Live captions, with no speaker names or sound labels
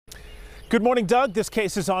Good morning, Doug. This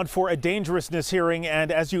case is on for a dangerousness hearing,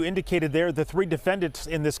 and as you indicated there, the three defendants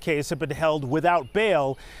in this case have been held without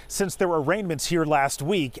bail since their arraignments here last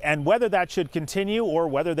week. And whether that should continue or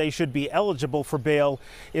whether they should be eligible for bail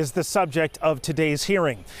is the subject of today's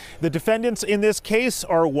hearing. The defendants in this case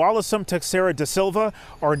are Wallacem Teixeira da Silva,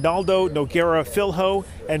 Arnaldo Nogueira Filho,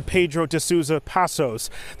 and Pedro de Souza Passos.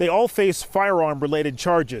 They all face firearm-related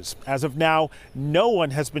charges. As of now, no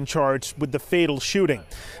one has been charged with the fatal shooting.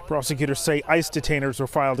 Prosecutors say ICE detainers were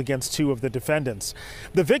filed against two of the defendants.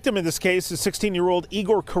 The victim in this case is 16-year-old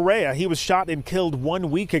Igor Correa. He was shot and killed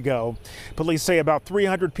 1 week ago. Police say about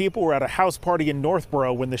 300 people were at a house party in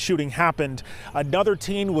Northborough when the shooting happened. Another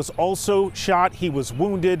teen was also shot. He was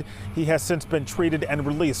wounded. He has since been treated and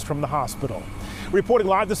released from the hospital. Reporting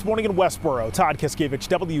live this morning in Westborough, Todd Kiskiewicz,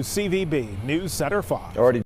 WCVB News Center 5.